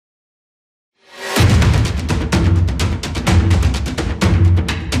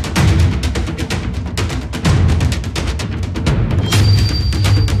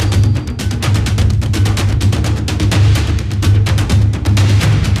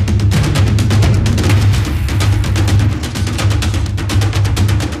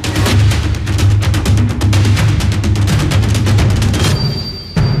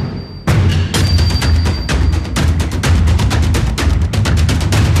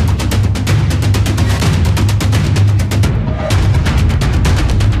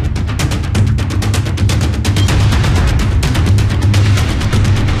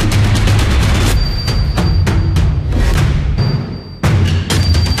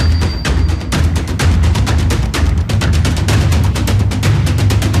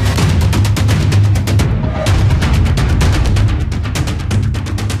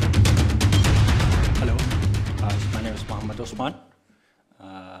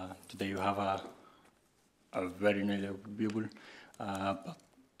today you have a very knowledgeable people, but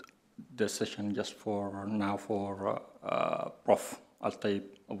the session just for now for Prof. Tayeb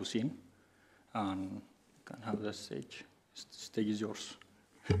Abusin, and you can have the stage. The stage is yours.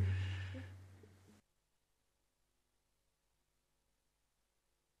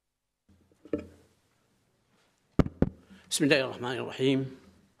 بسم الله الرحمن الرحيم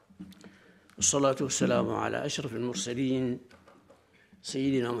والصلاة والسلام على أشرف المرسلين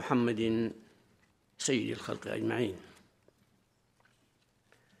سيدنا محمد سيد الخلق أجمعين.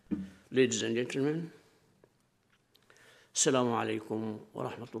 Ladies and gentlemen, Assalamu alaikum wa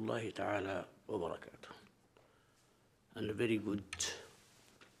rahmatullahi ta'ala wa barakatuh. And a very good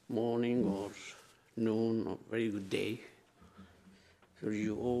morning or noon or very good day for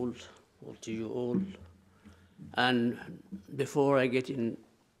you all or to you all. And before I get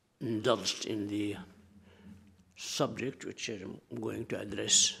indulged in the subject which I'm going to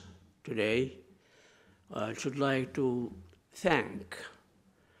address today, I should like to thank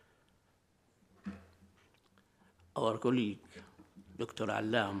our colleague, Dr.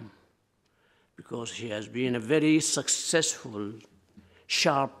 Allam, because he has been a very successful,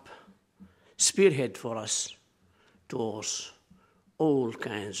 sharp spearhead for us towards all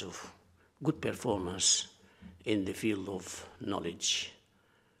kinds of good performance in the field of knowledge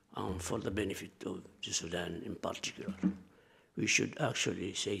for the benefit of the Sudan in particular. We should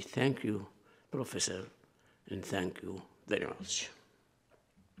actually say thank you, Professor, and thank you very much.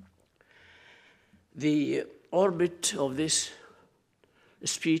 The orbit of this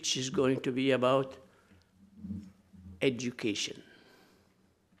speech is going to be about education.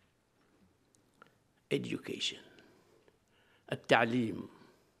 Education. التعليم.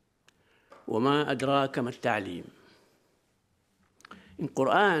 وما أدراك ما التعليم. In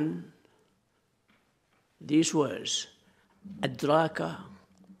Quran, these words, أدراك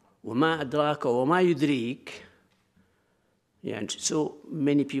وما أدراك وما يدريك, and so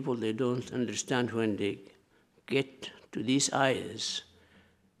many people, they don't understand when they get to these ayahs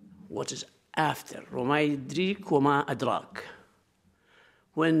what is after. وما يدريك وما أدراك.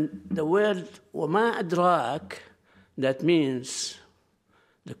 When the word وما أدراك, that means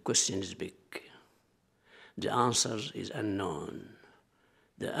the question is big. The answer is unknown.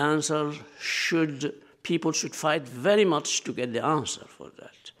 The answer people should fight very much to get the answer for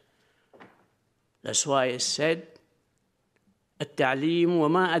that. That's why I said, التعليم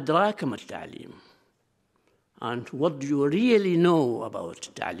وما أدراك ما التعليم. And what do you really know about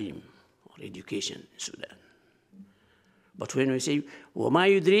تعليم or education in Sudan? But when we say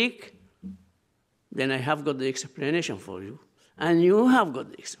وما يدريك, then I have got the explanation for you, and you have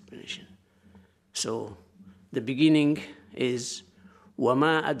got the explanation. So the beginning is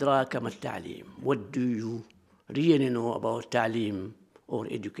وما أدراك ما التعليم. What do you really know about تعليم or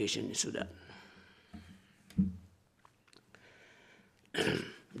education in Sudan?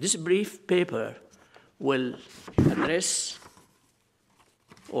 This brief paper will address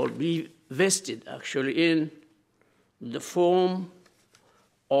or be vested actually in the form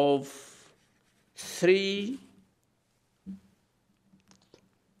of 3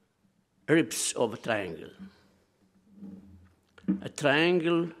 ribs of a triangle. A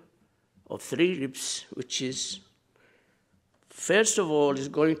triangle of 3 ribs, which is, first of all, is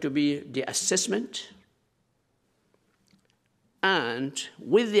going to be the assessment. And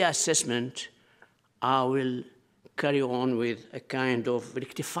with the assessment, I will carry on with a kind of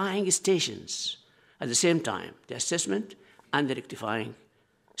rectifying stations at the same time, the assessment and the rectifying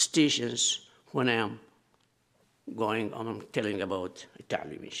stations when I am I'm telling about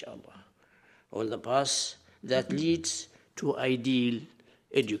Ta'lim, inshallah. On the path that leads to ideal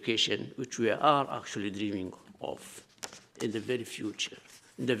education, which we are actually dreaming of in the very future,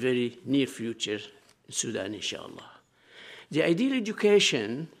 in the very near future in Sudan, inshallah. The ideal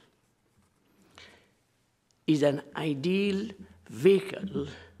education is an ideal vehicle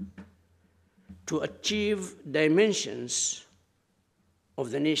to achieve dimensions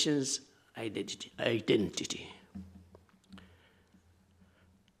of the nation's identity.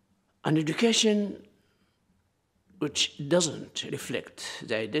 An education which doesn't reflect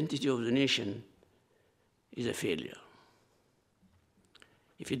the identity of the nation is a failure.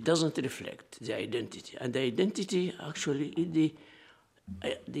 If it doesn't reflect the identity, and the identity actually is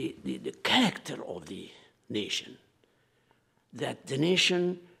the character of the nation, that the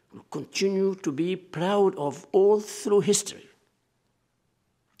nation will continue to be proud of all through history.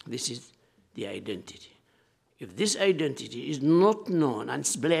 This is the identity. If this identity is not known and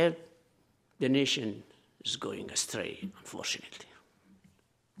displayed, the nation is going astray, unfortunately.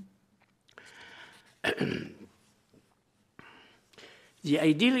 The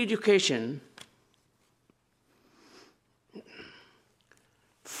ideal education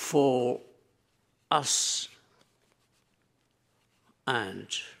for us and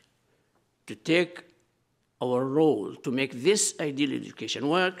to take our role to make this ideal education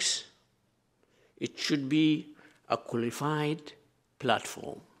works, it should be a qualified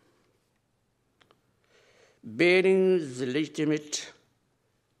platform bearing the legitimate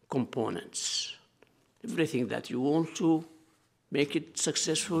components. Everything that you want to make it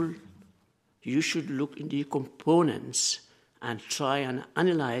successful, you should look into the components and try and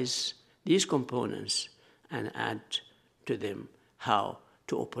analyze these components and add to them how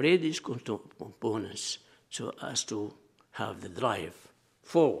to operate these components so as to have the drive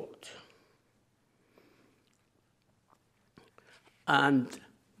forward. And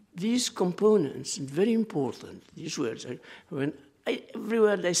these components, very important, these words, every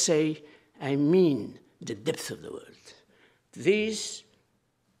word I say, I mean the depth of the word. These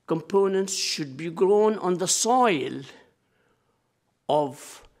components should be grown on the soil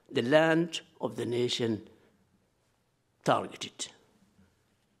of the land of the nation targeted,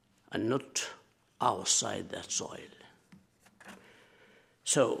 and not outside that soil.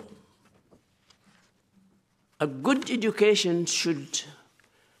 So, a good education should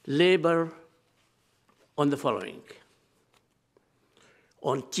labor on the following: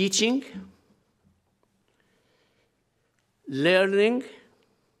 on teaching, learning,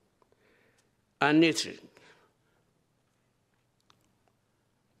 and nurturing.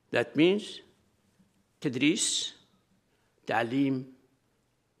 That means تدريس, تعليم,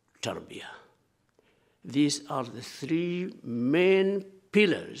 تربية. These are the three main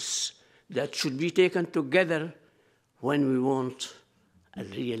pillars that should be taken together when we want a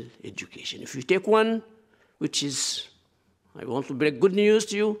real education. If you take one, which is, I want to break good news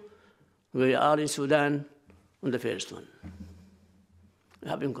to you, we are in Sudan on the first one. We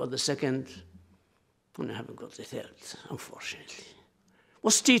haven't got the second, and we haven't got the third, unfortunately.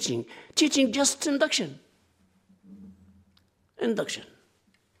 What's teaching? Teaching just induction. Induction.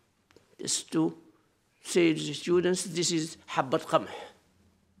 Is to say to the students, this is حبة قمح.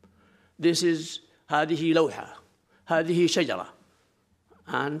 This is هذه لوحة. هذه شجرة.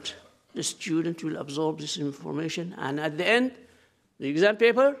 And the student will absorb this information, and at the end, the exam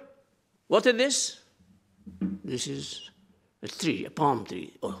paper, what is this? This is a tree, a palm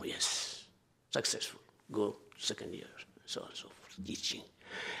tree. Oh, yes, successful. Go second year, so on and so forth, teaching.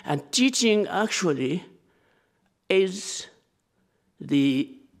 And teaching actually is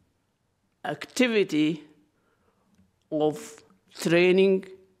the activity of training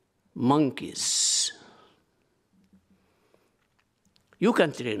monkeys. You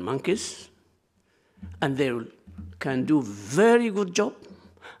can train monkeys, and they can do very good job,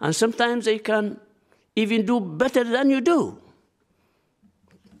 and sometimes they can even do better than you do.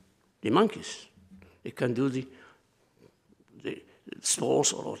 The monkeys, they can do the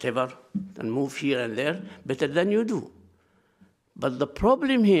sports or whatever, and move here and there better than you do. But the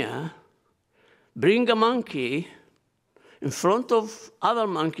problem here, bring a monkey in front of other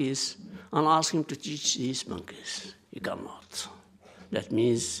monkeys and ask him to teach these monkeys. You cannot. That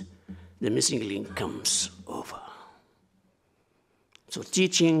means the missing link comes over. So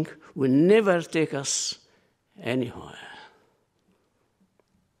teaching will never take us anywhere.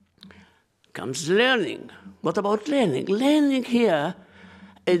 Comes learning. What about learning? Learning here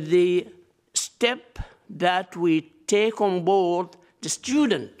is the step that we take on board the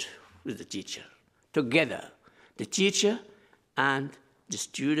student with the teacher together. The teacher and the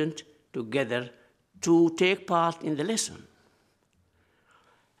student together to take part in the lesson.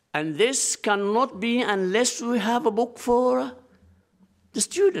 And this cannot be unless we have a book for the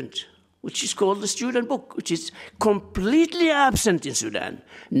student, which is called the student book, which is completely absent in Sudan.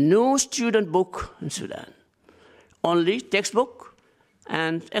 No student book in Sudan. Only textbook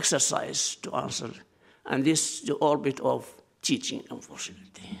and exercise to answer. And this is the orbit of teaching,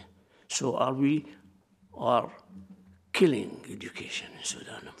 unfortunately. So we are killing education in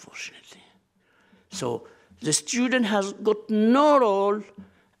Sudan, unfortunately. So the student has got no role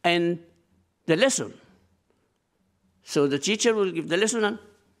in the lesson. So the teacher will give the lesson and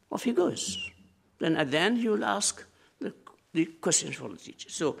off he goes. Then at the end he will ask the questions for the teacher.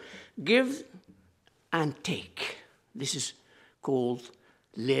 So give and take. This is called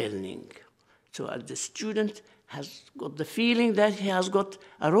learning. So the student has got the feeling that he has got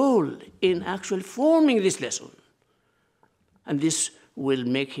a role in actually forming this lesson. And this will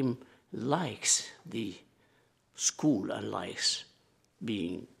make him likes the school and likes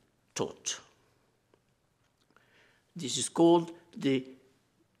being taught. This is called the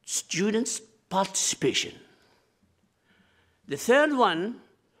student's participation. The third one,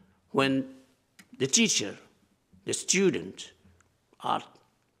 when the teacher, the student are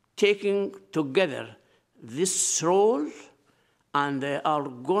taking together this role and they are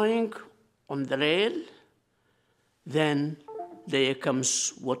going on the rail, then there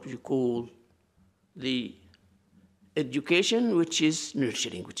comes what we call the education, which is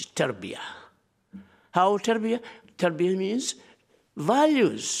nurturing, which is tarbiyah. How tarbiyah? Tarbiyah means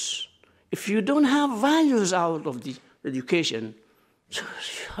values. If you don't have values out of the education, you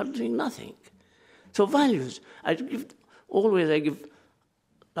are doing nothing. So values, I give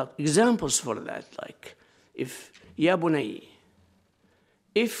examples for that, like if Ya Bunay,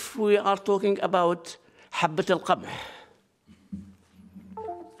 if we are talking about حبة القمح,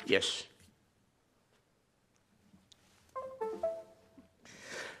 yes.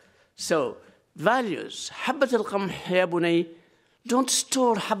 So values, حبة القمح يا بني, don't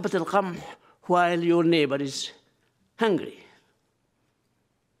store حبة القمح while your neighbor is hungry.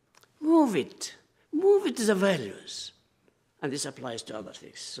 Move it to the values. And this applies to other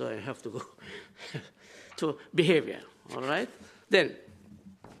things, so I have to go to behavior, all right? Then,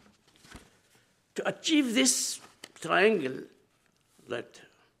 to achieve this triangle, that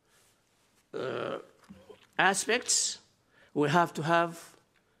aspects, we have to have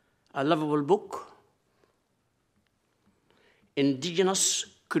a lovable book, indigenous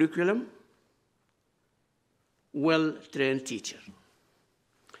curriculum, well-trained teacher.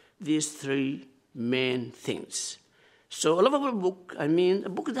 These three main things. So a lovable book, I mean a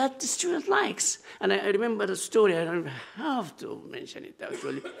book that the student likes. And I remember a story, I don't have to mention it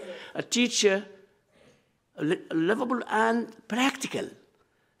actually. A teacher, lovable and practical.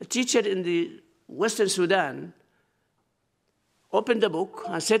 A teacher in the Western Sudan opened the book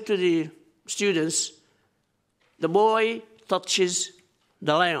and said to the students, the boy touches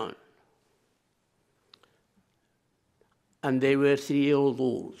the lion. And they were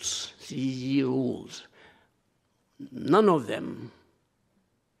 3-year-olds, 3-year-olds. None of them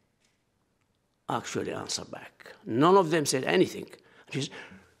actually answered back. None of them said anything. He said,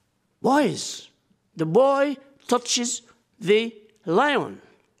 boys, the boy touches the lion.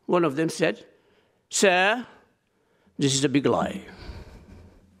 One of them said, sir, this is a big lie.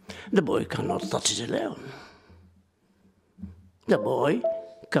 The boy cannot touch the lion. The boy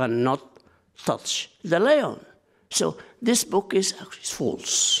cannot touch the lion. So this book is actually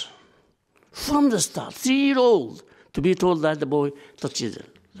false. From the start, 3-year-old, to be told that the boy touches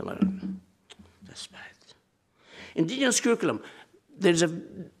the lion. That's bad. Indigenous curriculum, there's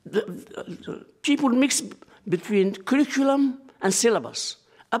people mix between curriculum and syllabus.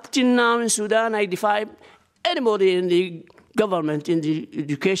 Up till now in Sudan, I defy anybody in the government, in the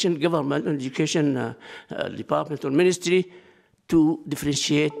education government, education department or ministry, to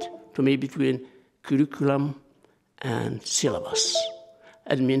differentiate to me between curriculum and syllabus.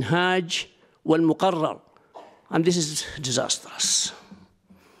 المنهاج والمقرر. And this is disastrous.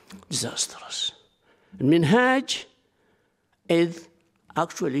 Disastrous. المنهاج is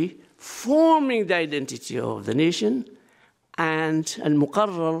actually forming the identity of the nation, and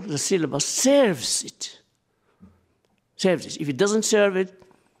المقرر, the syllabus, serves it. Serves it. If it doesn't serve it,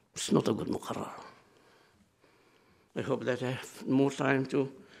 it's not a good مقرر. I hope that I have more time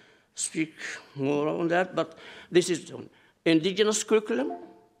to speak more on that, but this is indigenous curriculum.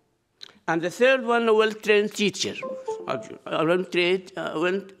 And the third one, a well-trained teacher, a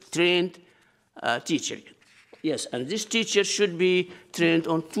well-trained teacher. Yes, and this teacher should be trained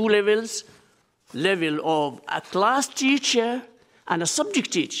on 2 levels, level of a class teacher and a subject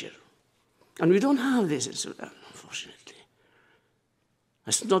teacher. And we don't have this in Sudan, unfortunately.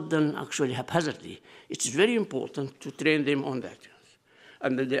 It's not done actually haphazardly. It's very important to train them on that.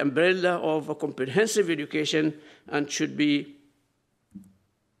 Under the umbrella of a comprehensive education, and should be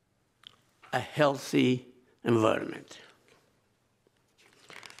a healthy environment.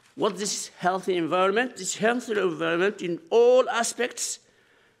 What is healthy environment? This healthy environment in all aspects.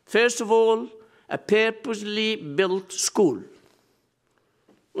 First of all, a purposely built school.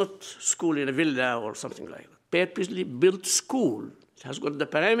 Not school in a villa or something like that. Purposely built school. It has got the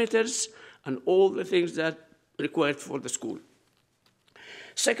parameters and all the things that are required for the school.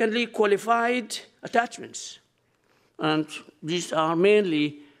 Secondly, qualified attachments. And these are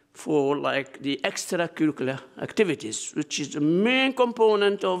mainly for like the extracurricular activities, which is the main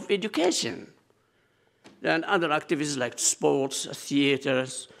component of education. And other activities like sports,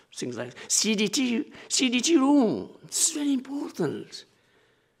 theaters, things like that. CDT room, it's very important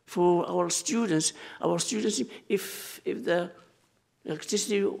for our students. Our students, if the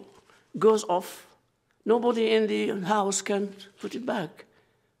electricity goes off, nobody in the house can put it back.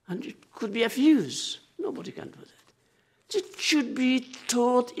 And it could be a fuse. Nobody can do that. It should be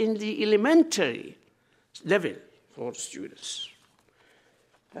taught in the elementary level for students.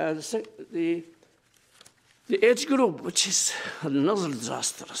 The age group, which is another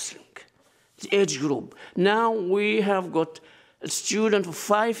disastrous thing, the age group. Now we have got a student of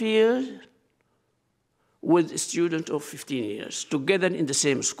 5 years with a student of 15 years together in the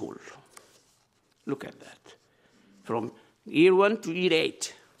same school. Look at that. From year 1 to year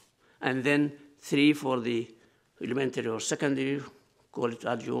 8, and then 3 for the elementary or secondary, call it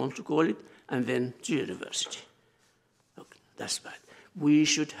as you want to call it, and then to university. Okay, that's bad. We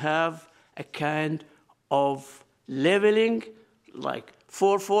should have a kind of leveling like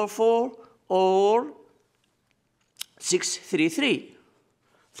 4-4-4 or 6-3-3.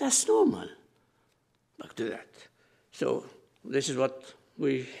 That's normal. Back to that. So this is what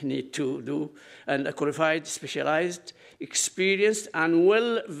we need to do. And a qualified, specialized, experienced, and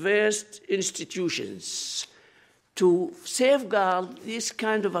well-versed institutions. To safeguard this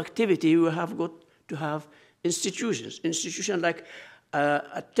kind of activity, we have got to have institutions. Institutions like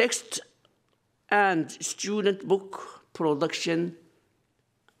a text and student book production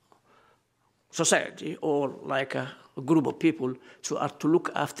society, or like a group of people who are to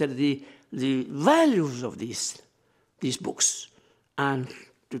look after the values of these books and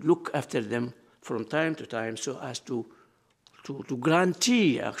to look after them from time to time so as to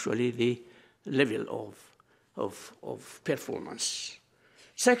guarantee actually the level of performance.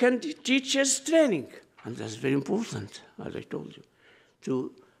 Second, teachers training, and that's very important, as I told you,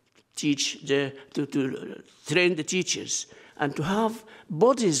 to train the teachers and to have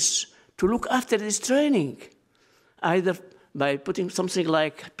bodies to look after this training, either by putting something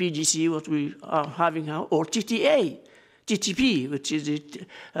like PGC, what we are having now, or TTP, which is the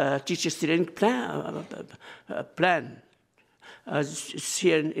teachers training plan, as it's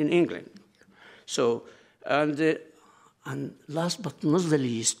here in England. So, and last but not the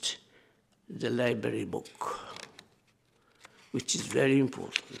least, the library book, which is very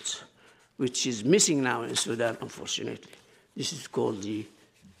important, which is missing now in Sudan, unfortunately. This is called the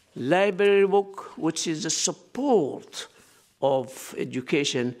library book, which is the support of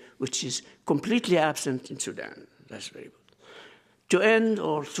education, which is completely absent in Sudan. That's very good. To end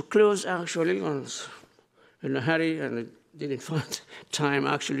or to close, actually, I was in a hurry and I didn't find time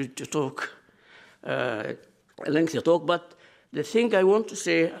actually to talk, a lengthy talk, but the thing I want to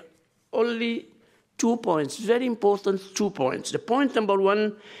say, only 2 points, very important 2 points. The point number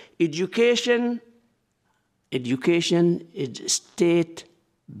one, education is state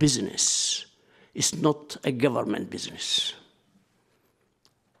business. It's not a government business.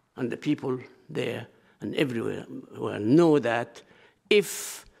 And the people there and everywhere know that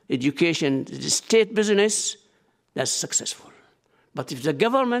if education is a state business, that's successful. But if the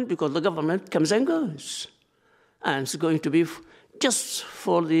government, because the government comes and goes, and it's going to be just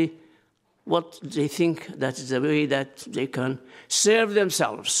for what they think that is the way that they can serve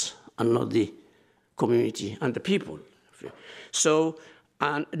themselves and not the community and the people. So,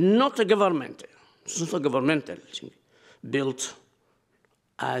 and not a governmental, it's not a governmental thing, built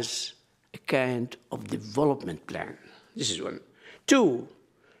as a kind of development plan. This is one. 2,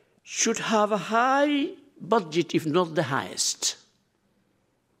 should have a high budget, if not the highest.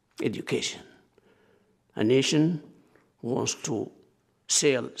 Education. A nation wants to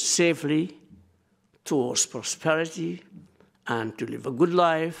sail safely towards prosperity and to live a good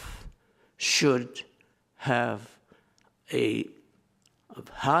life should have a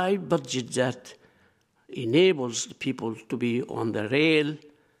high budget that enables the people to be on the rail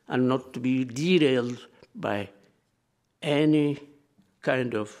and not to be derailed by any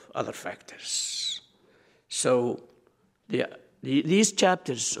kind of other factors. So these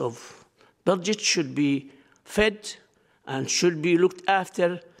chapters of budget should be fed and should be looked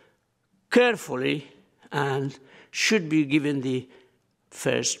after carefully and should be given the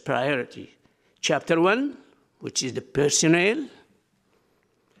first priority. Chapter 1, which is the personnel.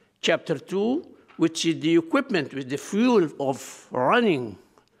 Chapter 2, which is the equipment with the fuel of running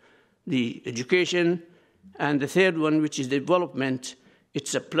the education. And the third one, which is development.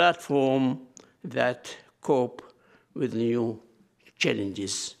 It's a platform that cope with new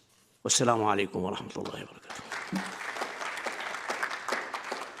challenges. Wassalamu alaikum wa rahmatullahi wa barakatuh.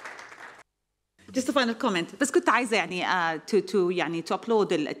 Just a final comment. بس كنت عايزة يعني to applaud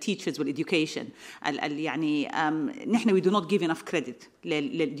the teachers والeducation. يعني نحن we do not give enough credit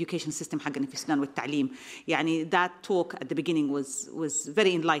للeducation system حقنا في السودان والتعليم. يعني that talk at the beginning was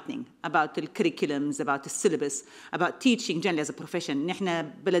very enlightening about the curriculums, about the syllabus, about teaching generally as a profession.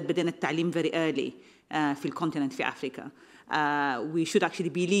 نحن بلد بدينا التعليم very early في الcontinent في أفريقيا. We should actually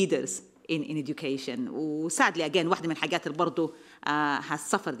be leaders in education. وsadly again واحدة من الحاجات اللي برضو has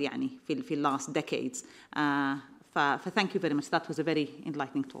suffered يعني في last decades. Thank you very much. That was a very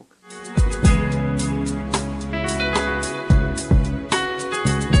enlightening talk.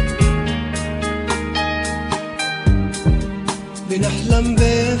 بنحلم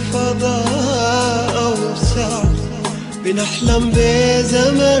بفضاء أوسع، بنحلم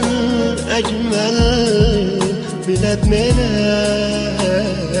بزمن أجمل، بلاد ميلاد،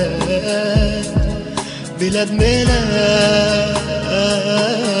 بلاد ميلاد.